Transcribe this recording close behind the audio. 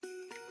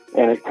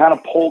And it kind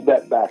of pulled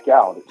that back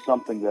out. It's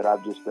something that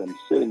I've just been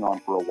sitting on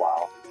for a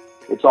while.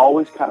 It's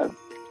always kind of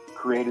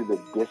created a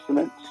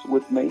dissonance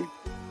with me,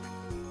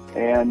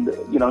 and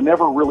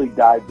never really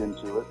dived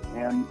into it.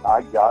 And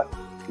I got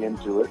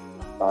into it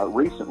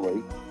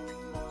recently,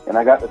 and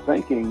I got to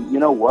thinking, you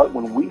know what?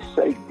 When we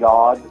say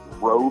God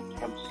robed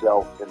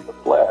himself in the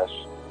flesh,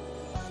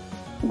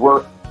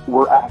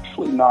 we're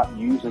actually not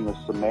using a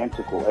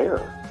semantical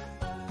error.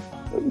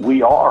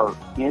 We are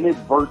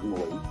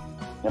inadvertently,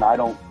 and I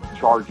don't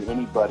charge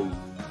anybody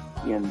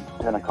in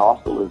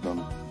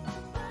Pentecostalism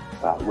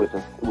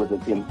with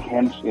an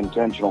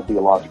intentional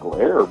theological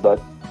error,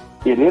 but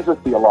it is a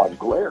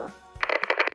theological error.